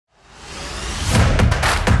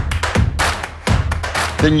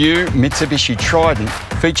The new Mitsubishi Triton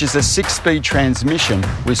features a 6-speed transmission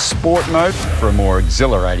with sport mode for a more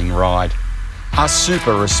exhilarating ride. A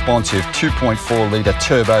super responsive 2.4-litre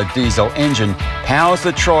turbo diesel engine powers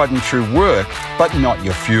the Triton through work, but not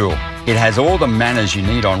your fuel. It has all the manners you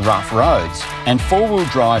need on rough roads, and 4-wheel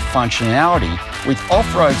drive functionality with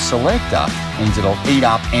off-road selector means it'll eat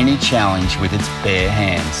up any challenge with its bare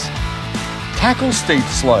hands. Tackle steep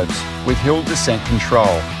slopes with hill descent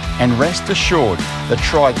control, and rest assured the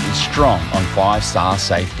Triton is strong on 5-star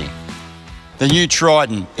safety. The new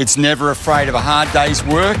Triton, it's never afraid of a hard day's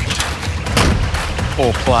work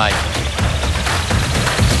or play.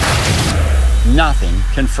 Nothing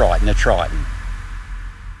can frighten a Triton.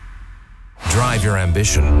 Drive your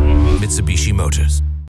ambition. Mitsubishi Motors.